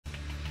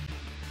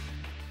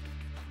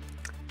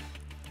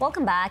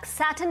Welcome back.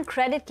 Satin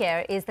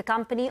Creditcare is the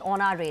company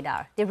on our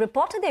radar. They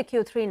reported their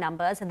Q3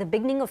 numbers at the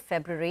beginning of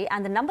February,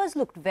 and the numbers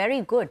looked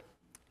very good.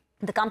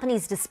 The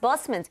company's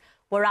disbursements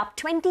were up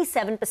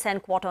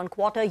 27%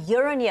 quarter-on-quarter.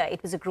 Year-on-year,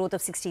 it was a growth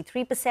of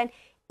 63%.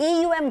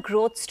 AUM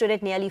growth stood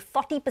at nearly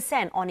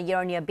 40% on a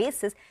year-on-year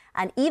basis,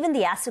 and even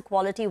the asset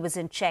quality was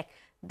in check.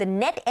 The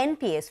net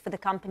NPAs for the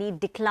company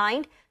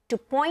declined to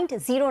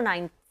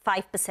 0.095%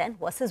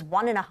 versus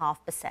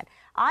 1.5%.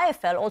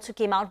 IFL also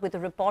came out with a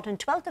report on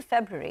 12th of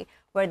February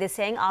where they're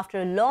saying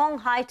after a long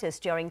hiatus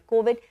during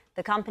COVID,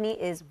 the company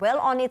is well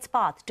on its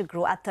path to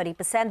grow at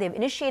 30%. They've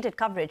initiated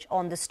coverage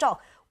on the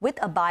stock with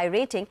a buy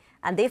rating,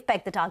 and they've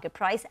pegged the target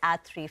price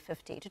at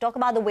 350. To talk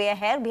about the way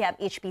ahead, we have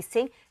HP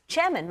Singh,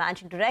 Chairman,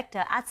 Managing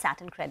Director at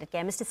Satin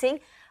Creditcare. Mr. Singh,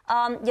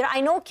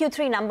 I know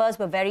Q3 numbers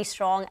were very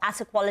strong,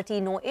 asset quality,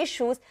 no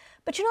issues,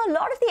 but a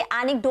lot of the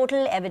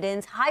anecdotal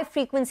evidence,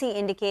 high-frequency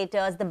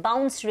indicators, the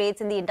bounce rates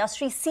in the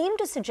industry seem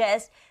to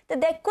suggest that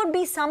there could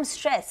be some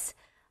stress.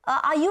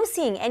 Are you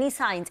seeing any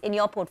signs in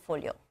your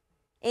portfolio,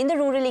 in the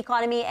rural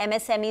economy,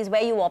 MSMEs,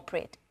 where you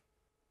operate?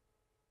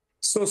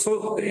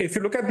 So if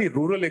you look at the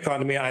rural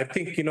economy, I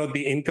think,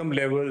 the income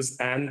levels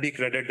and the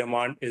credit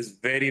demand is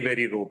very,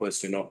 very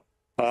robust,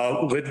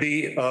 with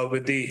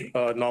the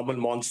normal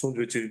monsoons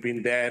which has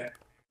been there.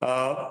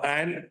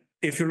 And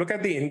if you look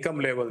at the income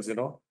levels,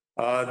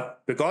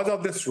 because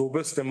of this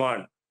robust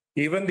demand,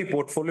 even the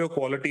portfolio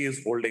quality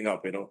is holding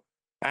up,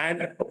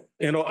 And,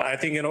 I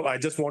think, I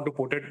just want to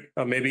put it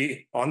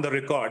maybe on the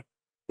record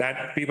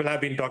that people have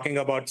been talking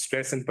about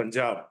stress in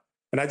Punjab.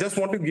 And I just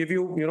want to give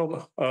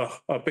you,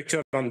 a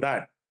picture on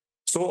that.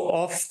 So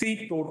of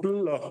the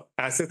total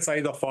asset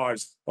size of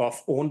ours,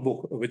 of own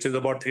book, which is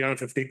about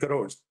 350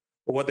 crores,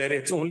 over there,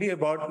 it's only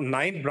about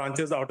 9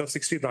 branches out of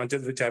 60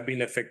 branches which have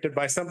been affected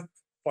by some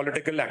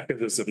political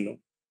activism.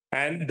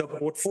 And the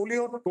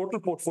total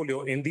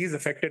portfolio in these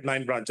affected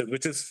 9 branches,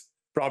 which is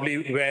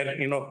probably where,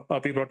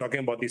 people are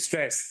talking about the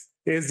stress,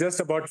 is just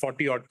about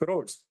 40 odd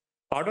crores.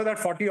 Out of that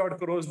 40 odd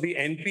crores, the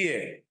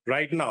NPA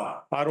right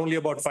now are only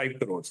about 5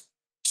 crores.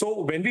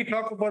 So when we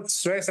talk about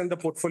stress and the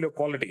portfolio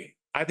quality,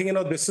 I think,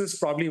 this is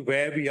probably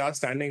where we are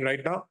standing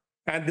right now.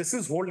 And this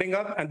is holding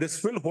up, and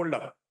this will hold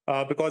up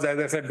because, as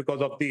I said,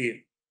 because of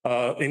the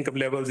income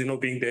levels,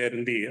 being there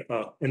in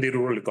the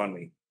rural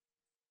economy.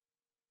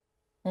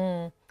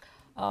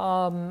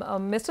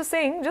 Mr.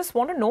 Singh, just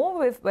want to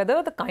know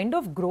whether the kind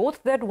of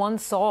growth that one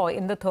saw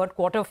in the third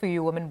quarter for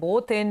you,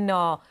 both in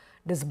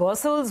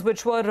disbursals,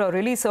 which were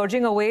really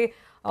surging away,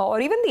 or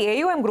even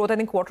the AUM growth, I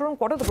think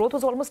quarter-on-quarter, the growth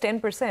was almost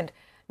 10%.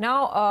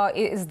 Now,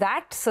 is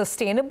that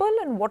sustainable?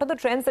 And what are the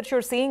trends that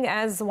you're seeing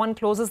as one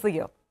closes the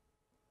year?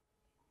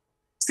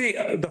 See,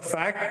 the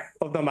fact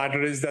of the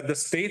matter is that the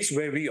states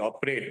where we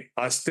operate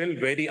are still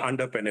very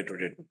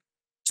underpenetrated.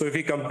 So if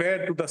we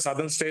compare to the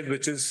southern states,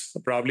 which is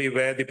probably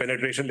where the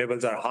penetration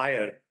levels are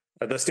higher,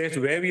 the states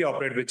where we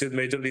operate, which is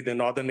majorly the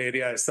northern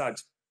area as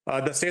such,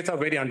 the states are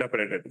very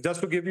underpenetrated.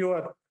 Just to give you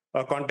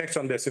a context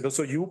on this,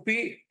 so UP,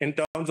 in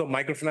terms of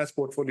microfinance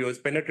portfolio, is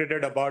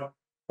penetrated about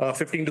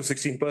 15 to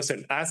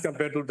 16%, as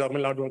compared to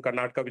Tamil Nadu and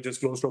Karnataka, which is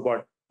close to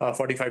about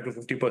 45 to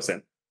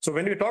 50%. So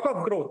when we talk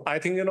of growth, I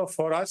think,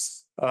 for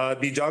us,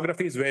 the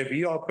geographies where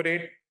we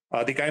operate,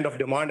 the kind of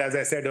demand, as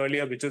I said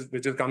earlier, which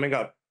is coming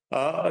up,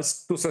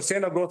 to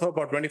sustain a growth of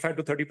about 25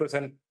 to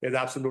 30% is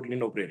absolutely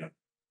no-brainer.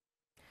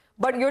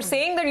 But you're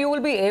saying that you will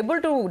be able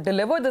to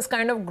deliver this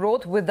kind of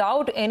growth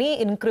without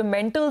any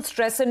incremental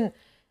stress in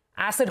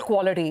asset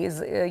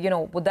qualities.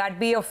 Would that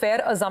be a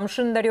fair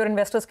assumption that your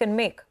investors can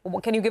make?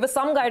 Can you give us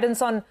some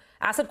guidance on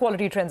asset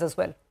quality trends as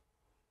well?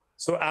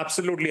 So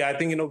absolutely. I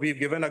think, we've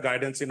given a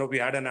guidance, we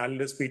had an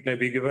analyst meet,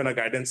 we've given a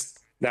guidance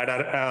that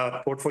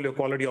our portfolio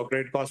quality or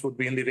credit cost would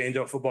be in the range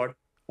of about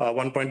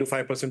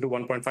 1.25% to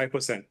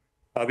 1.5%.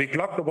 We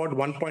clocked about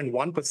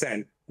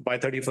 1.1% by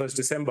 31st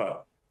December.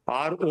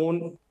 Our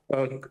own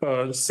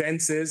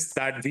sense is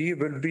that we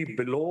will be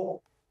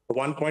below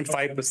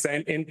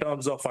 1.5% in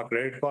terms of our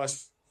credit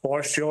cost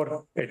for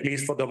sure, at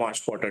least for the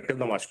March quarter, till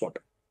the March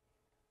quarter.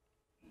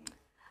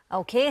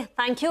 Okay,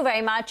 thank you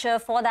very much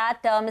for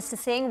that, Mr.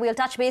 Singh. We'll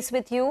touch base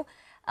with you,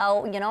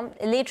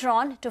 later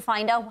on to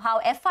find out how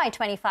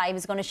FY25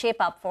 is going to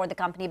shape up for the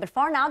company. But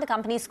for now, the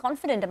company is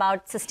confident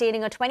about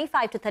sustaining a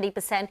 25 to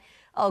 30%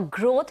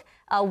 growth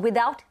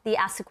without the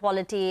asset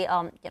quality,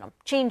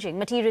 changing,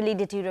 materially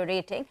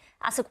deteriorating.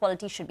 Asset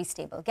quality should be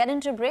stable. Get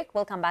into a break.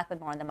 We'll come back with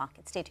more on the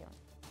market. Stay tuned.